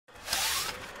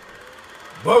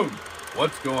Boom!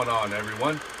 What's going on,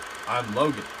 everyone? I'm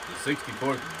Logan, the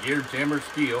 64th Gear Jammer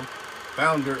Skeele,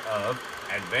 founder of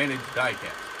Advantage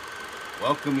Diecast,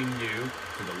 welcoming you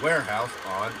to the warehouse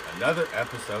on another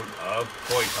episode of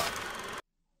Toy Talk.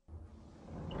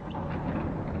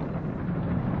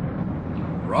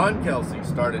 Ron Kelsey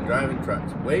started driving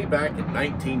trucks way back in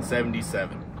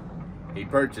 1977. He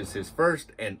purchased his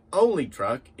first and only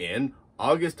truck in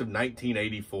August of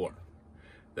 1984.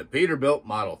 The Peterbilt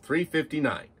Model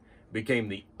 359 became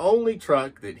the only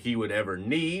truck that he would ever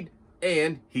need,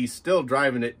 and he's still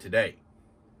driving it today.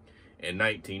 In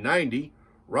 1990,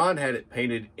 Ron had it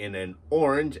painted in an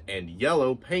orange and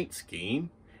yellow paint scheme,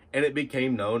 and it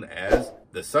became known as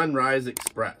the Sunrise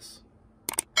Express.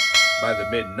 By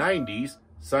the mid-90s,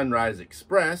 Sunrise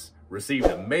Express received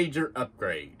a major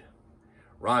upgrade.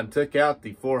 Ron took out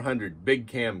the 400 big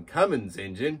cam Cummins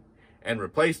engine and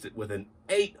replaced it with an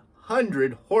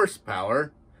 800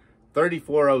 horsepower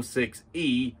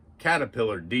 3406E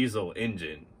Caterpillar diesel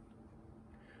engine.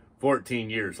 14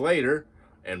 years later,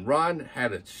 and Ron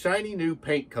had a shiny new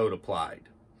paint coat applied,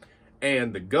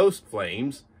 and the Ghost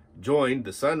Flames joined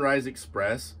the Sunrise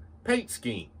Express paint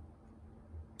scheme.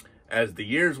 As the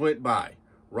years went by,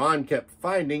 Ron kept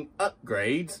finding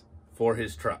upgrades for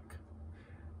his truck.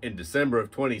 In December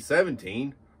of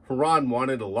 2017, Ron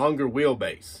wanted a longer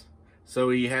wheelbase, so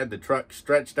he had the truck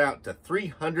stretched out to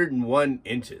 301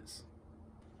 inches.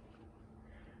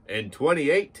 In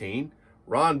 2018,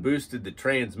 Ron boosted the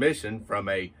transmission from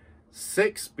a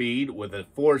 6-speed with a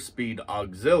 4-speed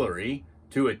auxiliary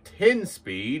to a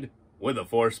 10-speed with a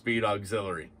 4-speed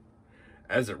auxiliary.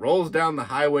 As it rolls down the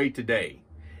highway today,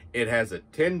 it has a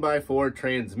 10x4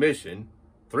 transmission,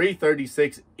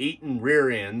 336 Eaton rear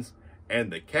ends,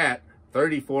 and the Cat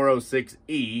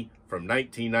 3406E from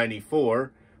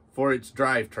 1994 for its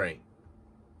drivetrain.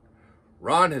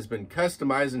 Ron has been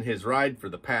customizing his ride for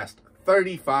the past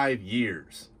 35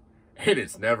 years, and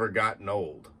it's never gotten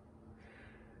old.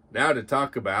 Now to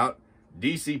talk about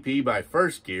DCP by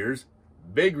First Gear's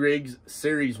Big Rigs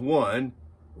Series 1,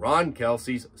 Ron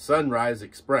Kelsey's Sunrise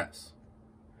Express.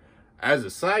 As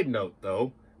a side note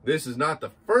though, this is not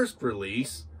the first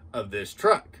release of this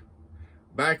truck.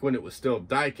 Back when it was still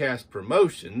Diecast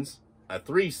Promotions, a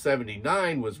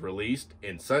 379 was released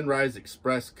in Sunrise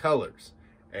Express colors,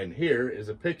 and here is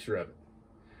a picture of it.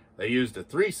 They used a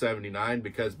 379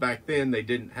 because back then they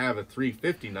didn't have a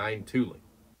 359 tooling.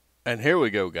 And here we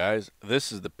go, guys.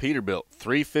 This is the Peterbilt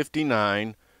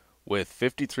 359 with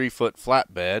 53-foot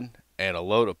flatbed and a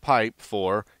load of pipe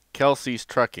for Kelsey's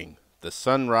Trucking, the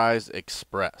Sunrise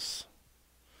Express.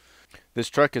 This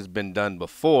truck has been done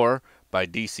before by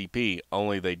DCP,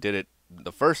 only they did it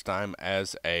the first time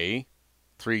as a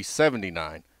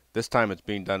 379. This time it's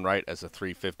being done right as a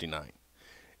 359.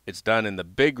 It's done in the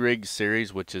Big Rig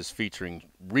series, which is featuring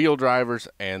real drivers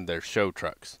and their show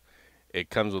trucks.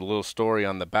 It comes with a little story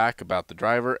on the back about the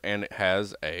driver, and it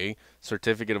has a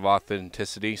certificate of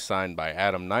authenticity signed by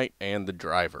Adam Knight and the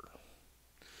driver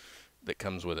that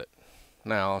comes with it.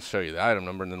 Now I'll show you the item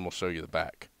number and then we'll show you the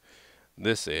back.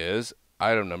 This is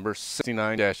item number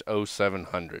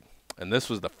 69-0700, and this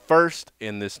was the first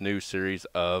in this new series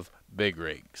of Big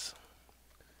Rigs.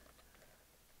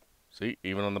 See,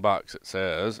 even on the box it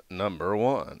says number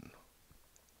 1.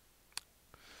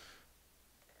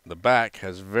 The back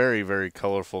has very, very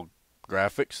colorful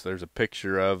graphics. There's a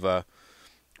picture of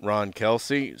Ron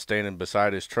Kelsey standing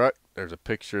beside his truck. There's a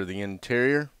picture of the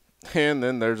interior. And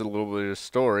then there's a little bit of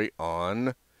story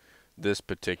on this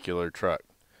particular truck.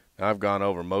 Now, I've gone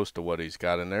over most of what he's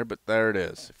got in there, but there it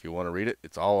is. If you want to read it,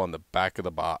 it's all on the back of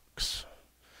the box.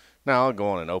 Now, I'll go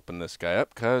on and open this guy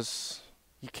up because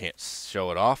you can't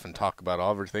show it off and talk about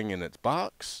everything in its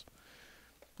box.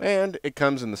 And it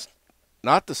comes in the,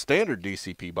 not the standard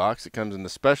DCP box, it comes in the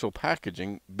special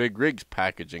packaging, Big Rigs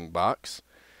packaging box.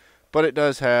 But it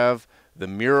does have the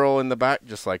mural in the back,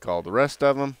 just like all the rest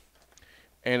of them.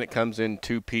 And it comes in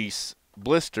 2-piece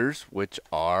blisters, which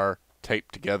are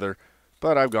taped together.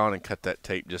 But I've gone and cut that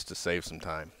tape just to save some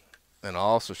time. And I'll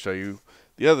also show you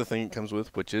the other thing it comes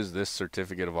with, which is this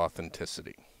certificate of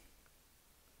authenticity.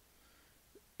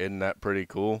 Isn't that pretty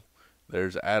cool?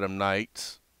 There's Adam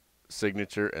Knight's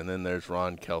signature, and then there's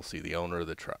Ron Kelsey, the owner of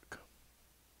the truck.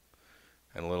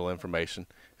 And a little information.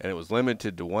 And it was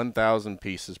limited to 1,000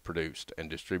 pieces produced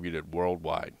and distributed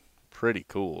worldwide. Pretty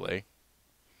cool, eh?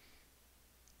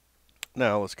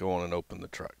 Now let's go on and open the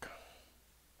truck.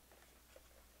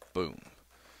 Boom.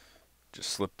 Just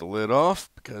slip the lid off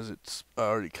because it's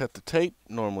already cut the tape.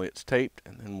 Normally it's taped,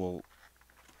 and then we'll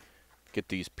get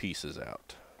these pieces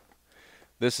out.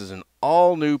 This is an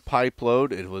all new pipe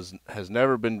load. It has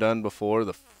never been done before.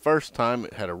 The first time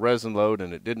it had a resin load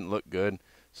and it didn't look good.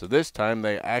 So this time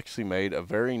they actually made a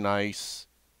very nice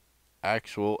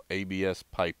actual ABS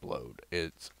pipe load.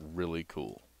 It's really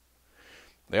cool.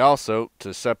 They also,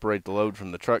 to separate the load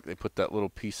from the truck, they put that little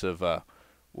piece of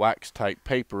wax type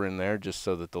paper in there just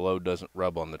so that the load doesn't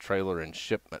rub on the trailer in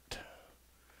shipment.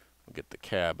 We'll get the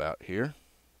cab out here,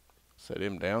 set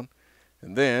him down,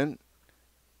 and then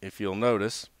if you'll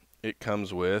notice, it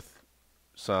comes with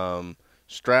some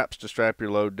straps to strap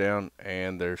your load down,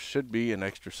 and there should be an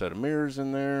extra set of mirrors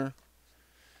in there.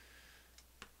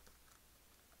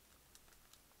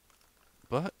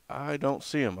 But I don't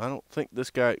see them. I don't think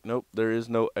this guy, nope, there is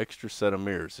no extra set of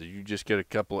mirrors. So you just get a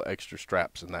couple of extra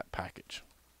straps in that package.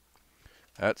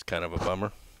 That's kind of a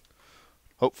bummer.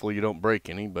 Hopefully you don't break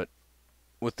any, but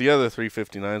with the other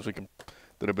 359s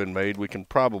that have been made, we can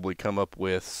probably come up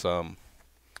with some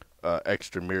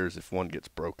extra mirrors if one gets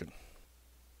broken.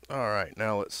 Alright,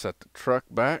 now let's set the truck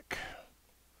back.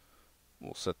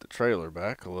 We'll set the trailer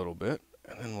back a little bit,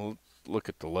 and then we'll look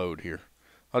at the load here.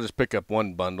 I'll just pick up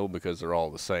one bundle because they're all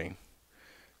the same.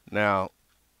 Now,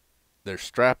 they're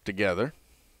strapped together,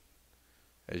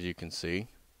 as you can see.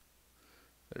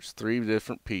 There's 3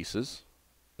 different pieces.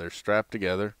 They're strapped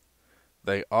together.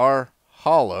 They are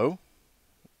hollow.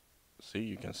 See,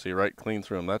 you can see right clean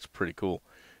through them. That's pretty cool.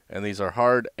 And these are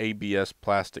hard ABS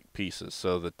plastic pieces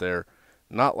so that they're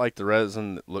not like the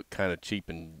resin that look kind of cheap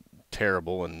and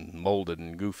terrible and molded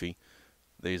and goofy.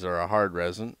 These are a hard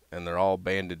resin, and they're all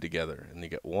banded together. And you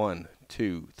get 1,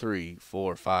 2, 3,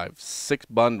 4, 5, 6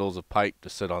 bundles of pipe to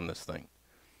sit on this thing,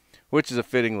 which is a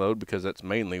fitting load because that's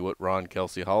mainly what Ron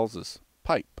Kelsey hauls is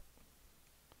pipe.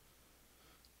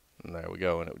 And there we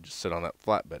go, and it would just sit on that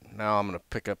flatbed. Now I'm going to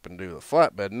pick up and do the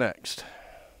flatbed next.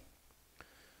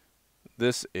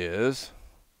 This is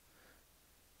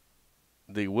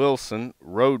the Wilson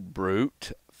Road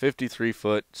Brute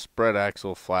 53-foot spread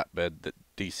axle flatbed that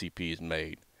DCP's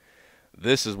made.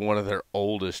 This is one of their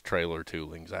oldest trailer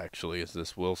toolings, actually, is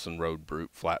this Wilson Road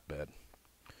Brute flatbed.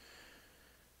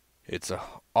 It's a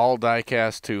all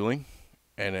die-cast tooling,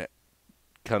 and it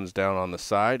comes down on the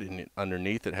side, and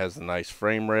underneath it has the nice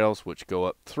frame rails which go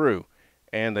up through,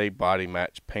 and they body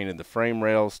match painted the frame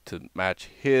rails to match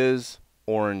his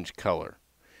orange color.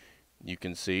 You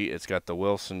can see it's got the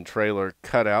Wilson trailer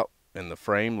cut out in the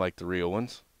frame like the real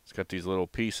ones. It's got these little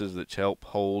pieces that help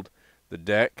hold the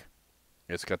deck.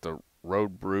 It's got the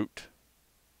Road Brute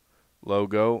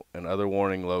logo and other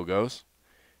warning logos.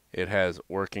 It has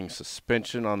working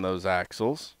suspension on those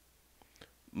axles,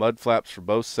 mud flaps for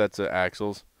both sets of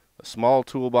axles, a small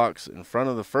toolbox in front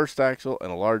of the first axle,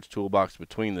 and a large toolbox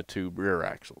between the 2 rear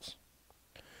axles.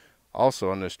 Also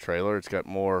on this trailer, it's got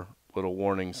more little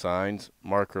warning signs,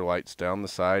 marker lights down the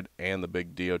side, and the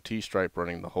big DOT stripe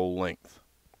running the whole length.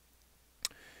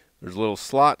 There's little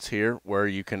slots here where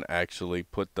you can actually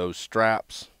put those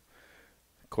straps.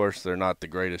 Of course, they're not the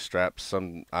greatest straps.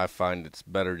 I find it's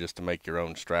better just to make your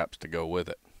own straps to go with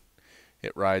it.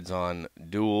 It rides on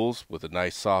duals with a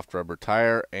nice soft rubber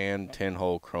tire and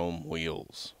 10-hole chrome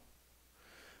wheels.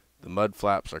 The mud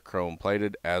flaps are chrome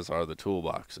plated, as are the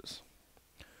toolboxes.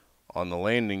 On the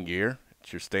landing gear,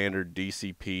 it's your standard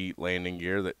DCP landing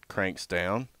gear that cranks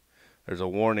down. There's a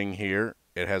warning here.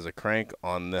 It has a crank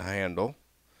on the handle.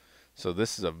 So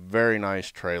this is a very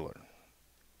nice trailer.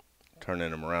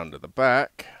 Turning them around to the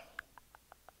back.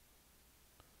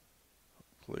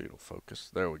 Hopefully it'll focus.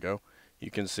 There we go.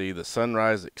 You can see the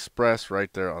Sunrise Express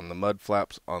right there on the mud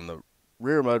flaps, on the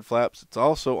rear mud flaps. It's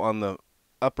also on the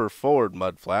upper forward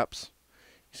mud flaps.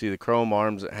 You see the chrome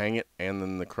arms that hang it, and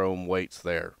then the chrome weights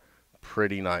there.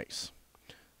 Pretty nice.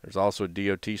 There's also a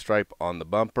DOT stripe on the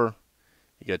bumper.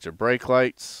 You got your brake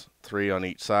lights, 3 on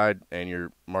each side, and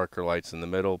your marker lights in the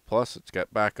middle. Plus, it's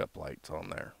got backup lights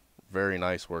on there. Very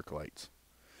nice work lights.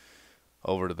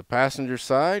 Over to the passenger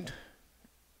side,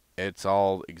 it's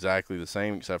all exactly the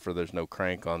same, except for there's no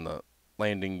crank on the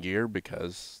landing gear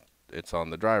because it's on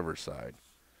the driver's side.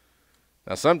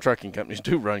 Now, some trucking companies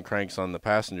do run cranks on the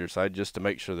passenger side just to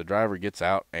make sure the driver gets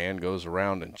out and goes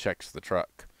around and checks the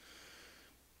truck.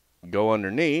 Go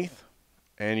underneath,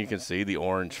 and you can see the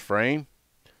orange frame.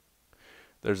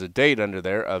 There's a date under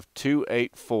there of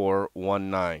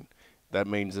 2/8/4/19. That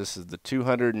means this is the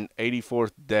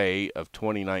 284th day of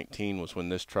 2019 was when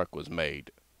this truck was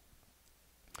made.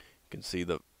 You can see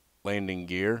the landing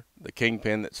gear, the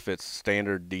kingpin that fits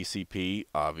standard DCP,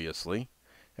 obviously.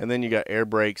 And then you got air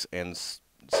brakes and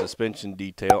suspension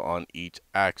detail on each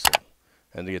axle.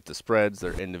 And to get the spreads,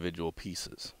 they're individual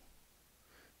pieces.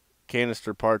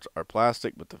 Canister parts are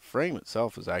plastic, but the frame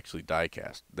itself is actually die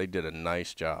cast. They did a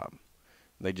nice job.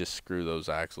 They just screw those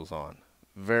axles on.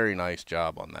 Very nice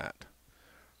job on that.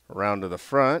 Around to the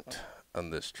front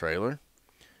on this trailer,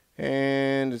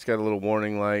 and it's got a little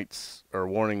warning lights or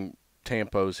warning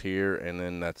tampos here, and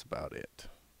then that's about it.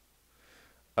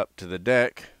 Up to the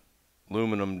deck,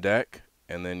 aluminum deck,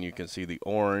 and then you can see the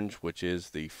orange, which is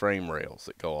the frame rails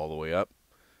that go all the way up,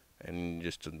 and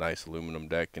just a nice aluminum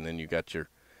deck. And then you got your,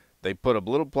 they put a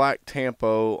little black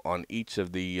tampo on each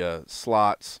of the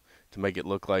slots to make it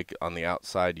look like on the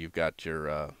outside you've got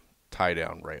your tie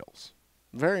down rails.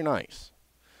 Very nice.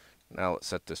 Now let's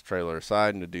set this trailer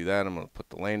aside, and to do that I'm going to put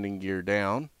the landing gear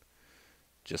down.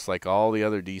 Just like all the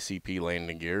other DCP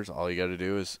landing gears, all you got to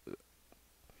do is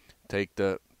take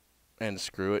the and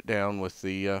screw it down with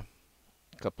the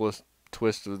couple of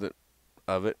twists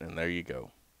of it, and there you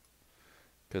go.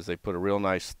 Because they put a real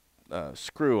nice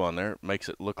screw on there, it makes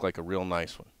it look like a real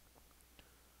nice one.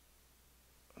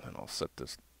 And then I'll set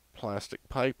this plastic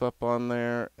pipe up on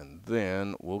there, and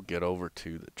then we'll get over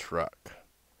to the truck.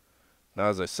 Now,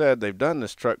 as I said, they've done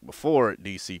this truck before at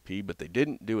DCP, but they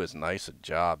didn't do as nice a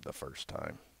job the first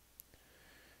time.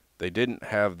 They didn't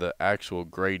have the actual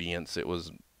gradients. It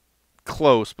was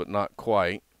close, but not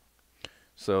quite.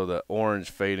 So the orange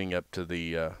fading up to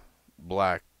the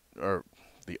black, or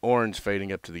the orange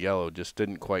fading up to the yellow, just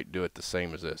didn't quite do it the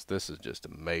same as this. This is just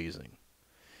amazing.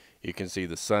 You can see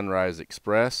the Sunrise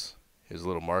Express, his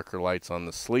little marker lights on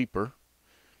the sleeper.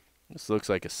 This looks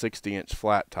like a 60-inch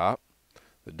flat top.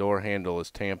 The door handle is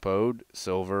tampoed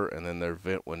silver, and then there are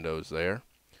vent windows there.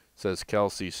 It says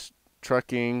Kelsey's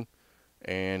Trucking,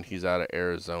 and he's out of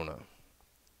Arizona.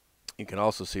 You can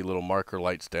also see little marker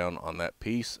lights down on that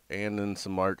piece, and then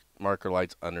some marker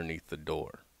lights underneath the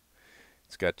door.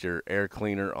 It's got your air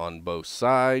cleaner on both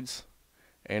sides,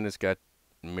 and it's got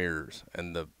mirrors.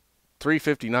 And the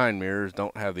 359 mirrors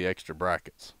don't have the extra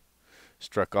brackets. This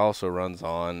truck also runs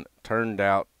on turned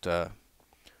out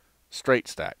straight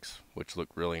stacks, which look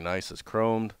really nice. It's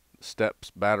chromed.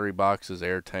 Steps, battery boxes,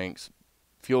 air tanks,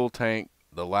 fuel tank,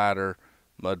 the ladder,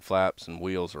 mud flaps, and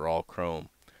wheels are all chrome.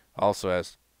 Also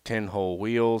has 10-hole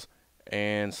wheels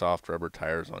and soft rubber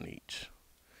tires on each.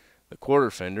 The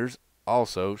quarter fenders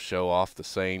also show off the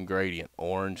same gradient,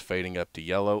 orange fading up to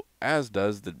yellow, as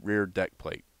does the rear deck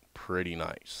plate. Pretty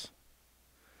nice.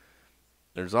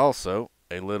 There's also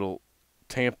a little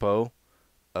tampo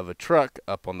of a truck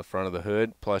up on the front of the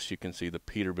hood, plus you can see the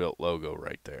Peterbilt logo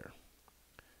right there.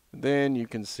 Then you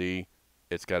can see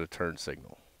it's got a turn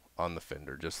signal on the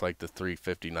fender, just like the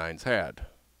 359s had.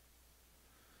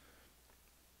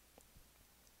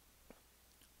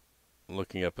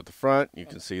 Looking up at the front, you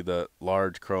can see the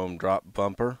large chrome drop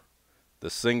bumper, the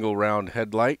single round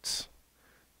headlights,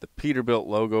 the Peterbilt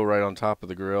logo right on top of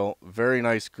the grill. Very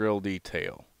nice grill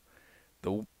detail.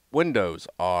 The windows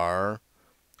are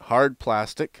hard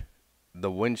plastic.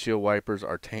 The windshield wipers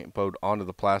are tampoed onto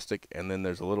the plastic, and then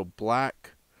there's a little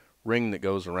black ring that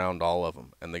goes around all of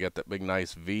them, and they got that big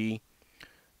nice V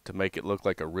to make it look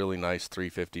like a really nice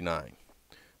 359.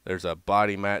 There's a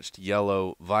body matched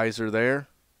yellow visor there,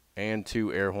 and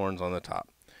 2 air horns on the top.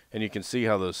 And you can see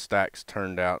how those stacks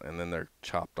turned out, and then they're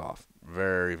chopped off.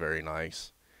 Very, very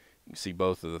nice. You can see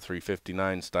both of the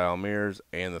 359 style mirrors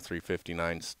and the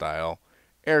 359 style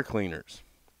air cleaners.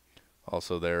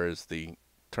 Also, there is the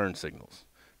turn signals.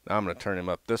 Now I'm going to turn him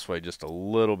up this way just a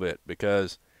little bit,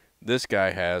 because this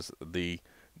guy has the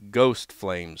Ghost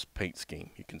Flames paint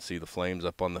scheme. You can see the flames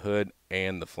up on the hood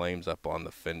and the flames up on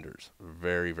the fenders.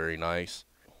 Very, very nice.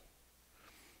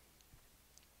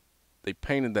 They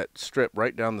painted that strip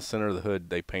right down the center of the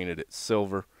hood. They painted it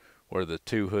silver, where the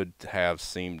two hood halves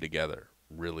seam together.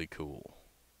 Really cool.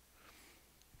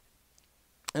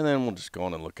 And then we'll just go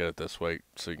on and look at it this way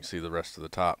so you can see the rest of the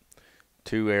top.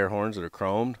 2 air horns that are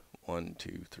chromed. 1,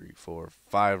 2, 3, 4,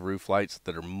 5 roof lights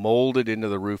that are molded into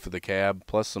the roof of the cab,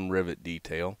 plus some rivet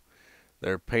detail.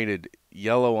 They're painted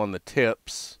yellow on the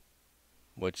tips,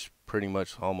 which pretty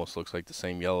much almost looks like the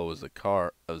same yellow as the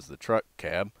truck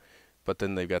cab. But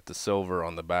then they've got the silver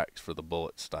on the backs for the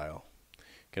bullet style.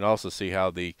 You can also see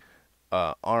how the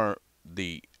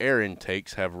air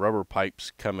intakes have rubber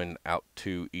pipes coming out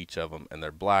to each of them, and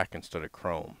they're black instead of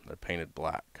chrome. They're painted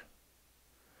black.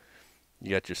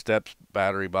 You got your steps,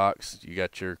 battery box, you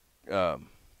got your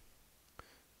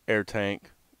air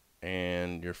tank,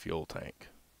 and your fuel tank.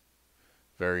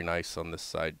 Very nice on this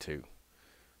side too.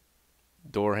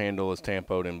 Door handle is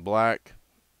tampoed in black.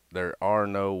 There are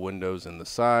no windows in the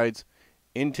sides.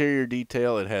 Interior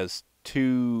detail, it has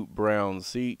 2 brown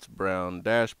seats, brown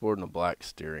dashboard, and a black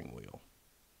steering wheel.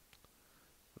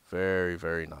 Very,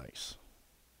 very nice.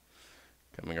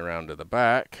 Coming around to the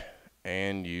back,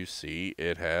 and you see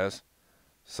it has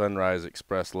Sunrise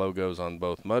Express logos on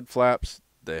both mud flaps.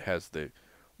 That has the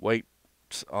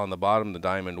weights on the bottom, the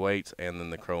diamond weights, and then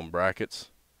the chrome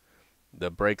brackets.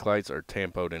 The brake lights are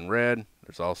tampoed in red.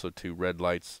 There's also 2 red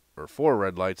lights, or 4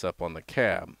 red lights up on the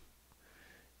cab.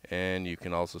 And you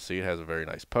can also see it has a very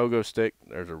nice pogo stick.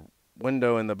 There's a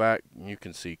window in the back. You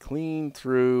can see clean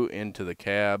through into the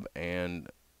cab and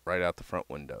right out the front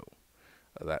window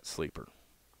of that sleeper.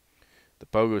 The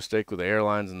pogo stick with the air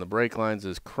lines and the brake lines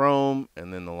is chrome,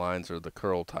 and then the lines are the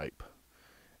curl type.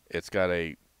 It's got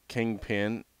a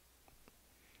kingpin.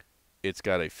 It's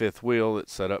got a 5th wheel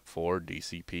that's set up for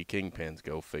DCP kingpins,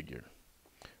 go figure.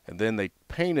 And then they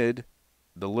painted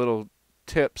the little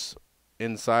tips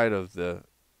inside of the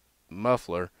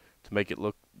muffler to make it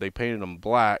look, they painted them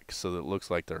black so that it looks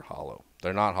like they're hollow.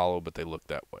 They're not hollow, but they look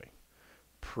that way.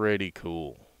 Pretty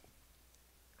cool.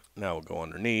 Now we'll go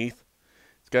underneath.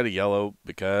 It's got a yellow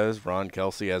because Ron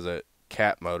Kelsey has a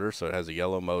cat motor, so it has a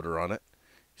yellow motor on it.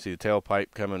 You see the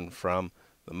tailpipe coming from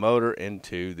the motor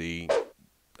into the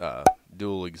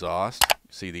dual exhaust.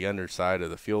 You see the underside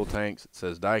of the fuel tanks. It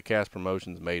says Diecast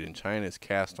Promotions made in China is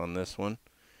cast on this one.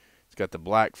 It's got the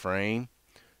black frame,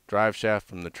 drive shaft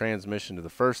from the transmission to the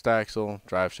first axle,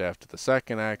 drive shaft to the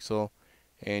second axle,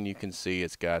 and you can see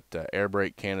it's got air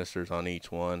brake canisters on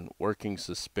each one, working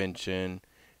suspension,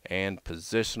 and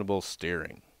positionable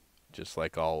steering, just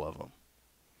like all of them.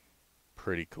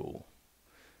 Pretty cool.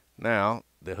 Now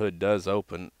the hood does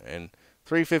open, and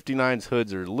 359's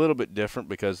hoods are a little bit different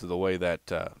because of the way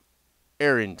that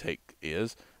air intake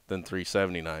is than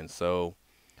 379, so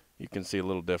you can see a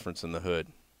little difference in the hood.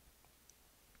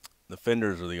 The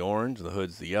fenders are the orange, the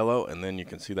hood's the yellow, and then you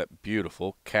can see that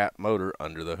beautiful cat motor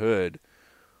under the hood.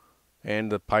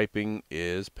 And the piping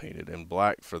is painted in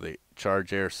black for the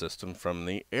charge air system from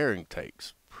the air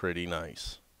intakes. Pretty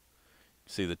nice.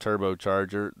 See the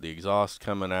turbocharger, the exhaust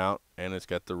coming out, and it's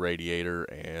got the radiator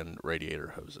and radiator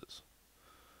hoses.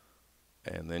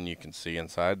 And then you can see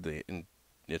inside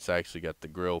it's actually got the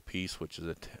grill piece, which is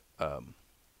a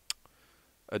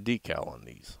decal on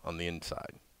these on the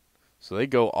inside. So they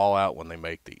go all out when they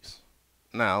make these.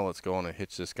 Now let's go on and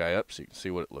hitch this guy up so you can see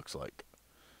what it looks like.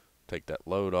 Take that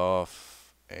load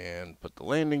off and put the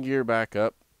landing gear back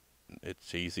up.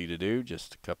 It's easy to do,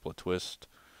 just a couple of twists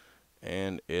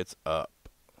and it's up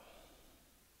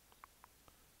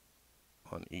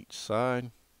on each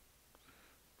side.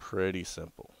 Pretty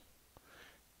simple.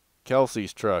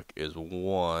 Kelsey's truck is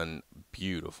one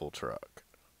beautiful truck.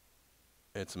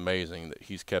 It's amazing that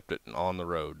he's kept it on the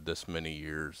road this many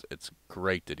years. It's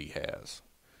great that he has,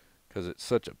 because it's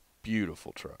such a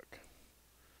beautiful truck.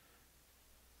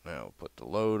 Now put the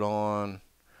load on.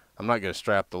 I'm not going to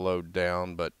strap the load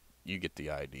down, but you get the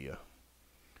idea.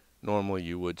 Normally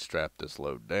you would strap this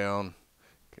load down,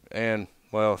 and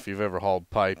well, if you've ever hauled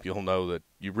pipe, you'll know that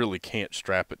you really can't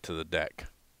strap it to the deck.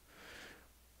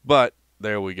 But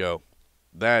there we go.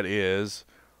 That is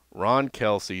Ron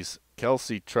Kelsey's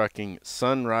Kelsey Trucking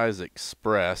Sunrise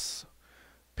Express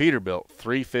Peterbilt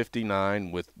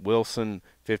 359 with Wilson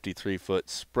 53-foot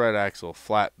spread axle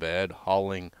flatbed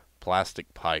hauling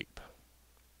plastic pipe.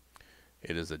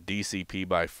 It is a DCP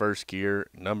by First Gear,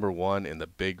 #1 in the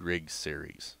Big Rig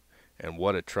series. And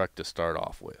what a truck to start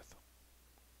off with.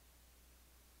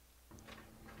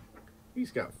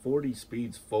 He's got 40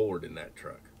 speeds forward in that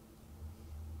truck.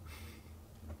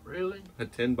 Really? A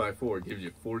 10x4 gives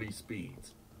you 40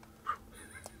 speeds.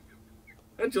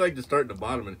 How'd you like to start at the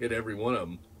bottom and hit every one of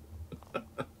them? The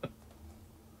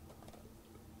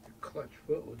clutch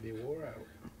foot would be wore out.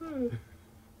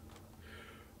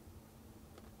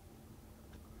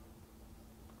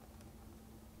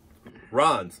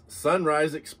 Ron's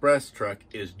Sunrise Express truck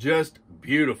is just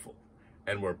beautiful,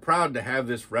 and we're proud to have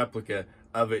this replica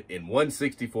of it in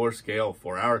 1/64 scale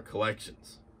for our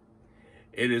collections.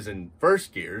 It is in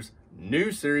First Gear's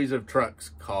new series of trucks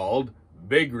called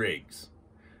Big Rigs.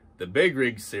 The Big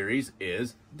Rigs series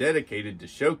is dedicated to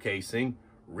showcasing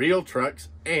real trucks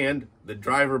and the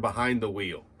driver behind the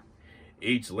wheel.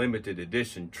 Each limited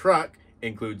edition truck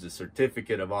includes a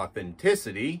certificate of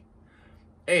authenticity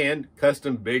and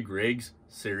custom Big Rigs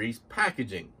series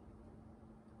packaging.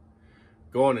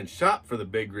 Go on and shop for the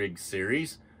Big Rigs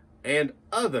series and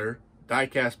other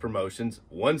Diecast Promotions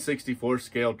 1/64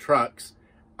 scale trucks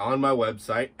on my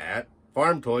website at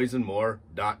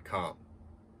farmtoysandmore.com.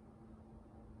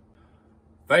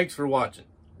 Thanks for watching.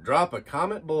 Drop a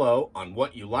comment below on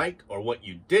what you liked or what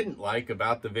you didn't like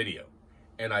about the video.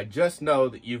 And I just know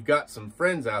that you've got some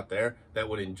friends out there that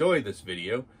would enjoy this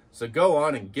video, so go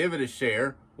on and give it a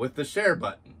share with the share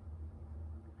button.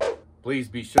 Please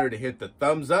be sure to hit the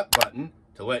thumbs up button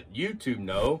to let YouTube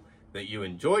know that you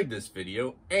enjoyed this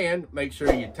video, and make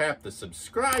sure you tap the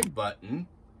subscribe button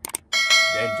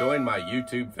and join my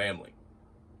YouTube family.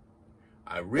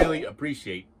 I really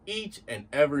appreciate each and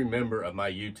every member of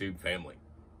my YouTube family.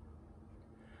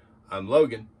 I'm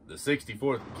Logan, the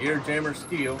 64th Gear Jammer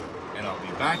Skeele, and I'll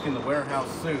be back in the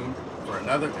warehouse soon for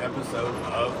another episode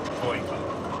of Toy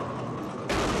Talk.